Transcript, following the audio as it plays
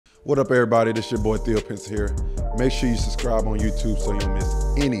What up, everybody? This your boy Theo Pinson here. Make sure you subscribe on YouTube so you don't miss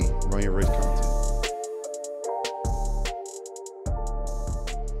any Run Your Race content.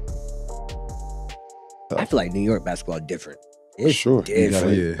 I feel like New York basketball different. It's Sure.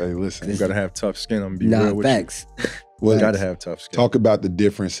 different. Hey, listen. You gotta have tough skin. I'm gonna be real with Facts. Well, you. Gotta have tough skin. talk about the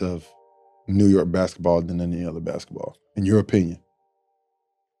difference of New York basketball than any other basketball, in your opinion.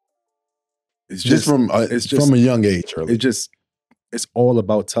 It's Just from a young age, early. It's all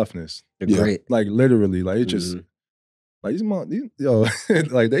about toughness. They're Yeah. great. Like literally, like it just like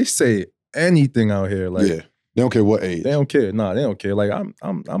like they say anything out here. Like Yeah. They don't care what age. they don't care. Nah, they don't care. Like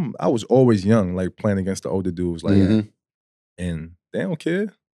I was always young, like playing against the older dudes, like Mhm. and they don't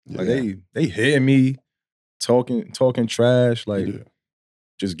care. Like Yeah. they hear me talking trash, like Yeah.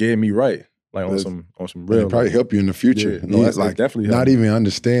 just getting me right. Like on That's- some And real. it probably like, help you in the future. Yeah, And no, you, that's like definitely not helped me. even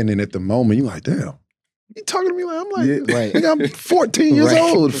understanding at the moment. You like, damn, you talking to me like I'm like, Yeah. Right. nigga, I'm 14 years Right.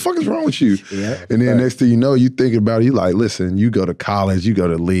 old. The fuck is wrong with you? Yeah. And then Fact. next thing you know, you thinking about it, you like, listen, you go to college, you go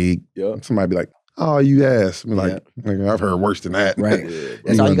to league. Yup. Somebody be like, oh, you ass. I'm like, nigga, I've heard worse than that. Right. Yeah, bro.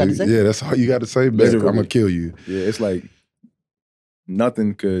 That's all you got to say? Yeah, that's all you got to say. Bet. I'm Literally. going to kill you. Yeah, it's like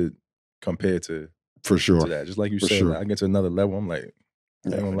nothing could compare to For sure. that. Just like you For said, sure. like, I get to another level. I'm like, I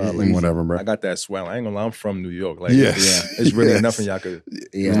ain't gonna lie, Yeah, like, whatever, bro. I got that swell. I ain't gonna lie, I'm from New York. Like, Yes. it's really Yes. nothing y'all could.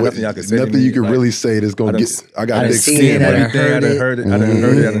 Yeah. There's nothing y'all can say. to Nothing me. you can Like, really say that's going I to done- get, I got I done thick seen skin. it, I done everything. I heard done it. heard it. I done Mhm.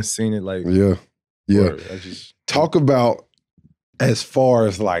 heard it. I done seen it. Like, Yeah. Yeah. word. I just Talk about as far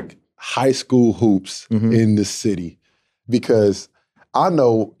as like high school hoops Mhm. in the city, because I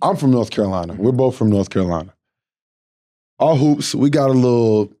know I'm from North Carolina. We're both from North Carolina. Our hoops, we got a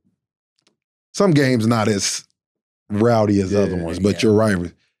little, some games not as rowdy as other ones, but yeah. you're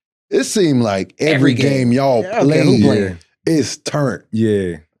right. It seemed like every Every game game. y'all Yeah, okay, who played playing? is turned.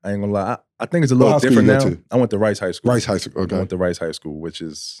 yeah. I ain't gonna lie. I think it's a What little high school different you now. go to? I went to Rice High School. Rice High School, I okay. went to Rice High School, which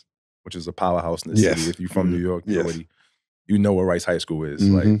is a powerhouse in the Yes. city. If you're from New York, you Yes. already you know what Rice High School is.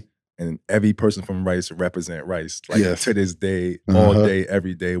 Mhm. Like, and every person from Rice represent Rice. Like Yes. to this day, all Uh-huh. day,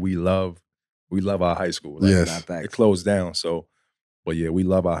 every day, we love our high school. Like, Yes. Not facts. it closed down. So, but yeah, we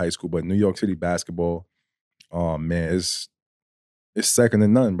love our high school. But New York City basketball, oh man, it's second to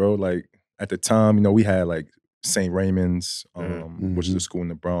none, bro. Like at the time, you know, we had like St. Raymond's, which is a school in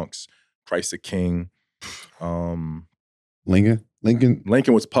the Bronx, Christ the King. Lincoln?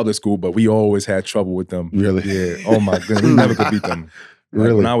 Lincoln was public school, but we always had trouble with them. Really? Yeah. Oh my goodness, we never could beat them. Like,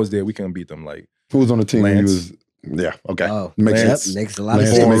 Really? when I was there, we couldn't beat them. Like Who was on the team when you Lance. was, yeah, okay. Oh, Makes yep, sense. makes a lot of Lance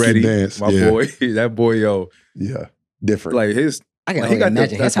sense. make you already, dance. my Yeah. boy, that boy, yo, Yeah, different. like his, I can like, he only got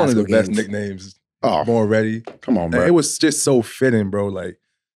imagine that's his high one of the school best games. nicknames. Oh, Born Ready. come on, And bro. it was just so fitting, bro. Like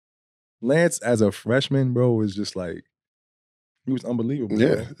Lance as a freshman, bro, was just like he was unbelievable. Bro.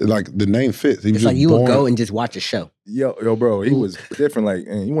 Yeah, like the name fits. He was It's like just you would born- go and just watch a show. Yo, bro, he was different. Like,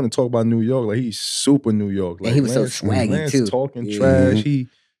 and you want to talk about New York? Like, he's super New York. Like, And he was so Lance, swaggy, Lance too. talking Yeah. trash.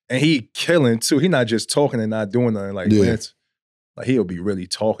 He killing too. He not just talking and not doing nothing. Like Yeah. Lance, like he'll be really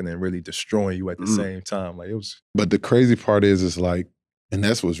talking and really destroying you at the Mm. same time. Like it was. But the crazy part is like, and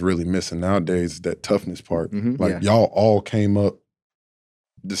that's what's really missing nowadays, is that toughness part. Mhm. Like y'all all came up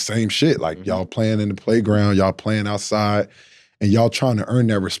the same shit. Like Mhm. y'all playing in the playground, y'all playing outside, and y'all trying to earn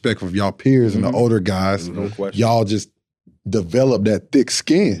that respect of y'all peers and Mhm. the older guys. No question. Y'all just develop that thick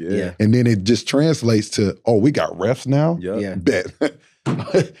skin. Yeah. And then it just translates to, oh, we got refs now? Yep. Yeah. Bet.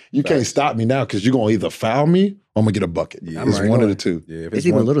 You can't Facts. stop me now because you're going to either foul me or I'm going to get a bucket. Yeah. It's I'm one of already the two. Yeah. If It's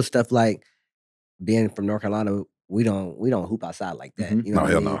even one- little stuff like being from North Carolina. We don't hoop outside like that. Mhm. You know No, what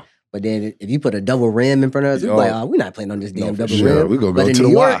I hell mean? no. But then if you put a double rim in front of us, we're Yo. like, oh, we're not playing on this damn No, for double sure. rim. We gonna But go in to the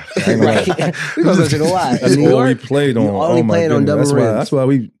New Y. York, I ain't right? We gonna go to the Y. That's In New all York, we played on. you only Oh my playing on goodness. double rims. That's why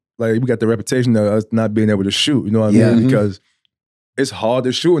we got the reputation of us not being able to shoot. You know what I Yeah. mean? Mhm. Because it's hard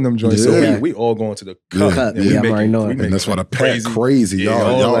to shoot in them joints. Yeah. So we all going to the cup. Cut. and Yeah, we I'm make already it- knowing. we And make And that's it why the pack crazy. crazy. Yeah,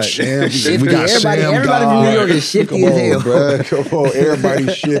 all Y'all that. sham. Shifty. We got Everybody sham from New guy. York is shifty Come as on, hell. bro. Come on,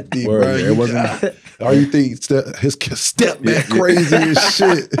 everybody shifty, Word, bro. it You wasn't- got- All you think his step back Yeah. crazy as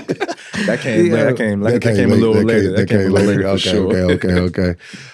shit. That came a little later. That came a little later for sure. Okay.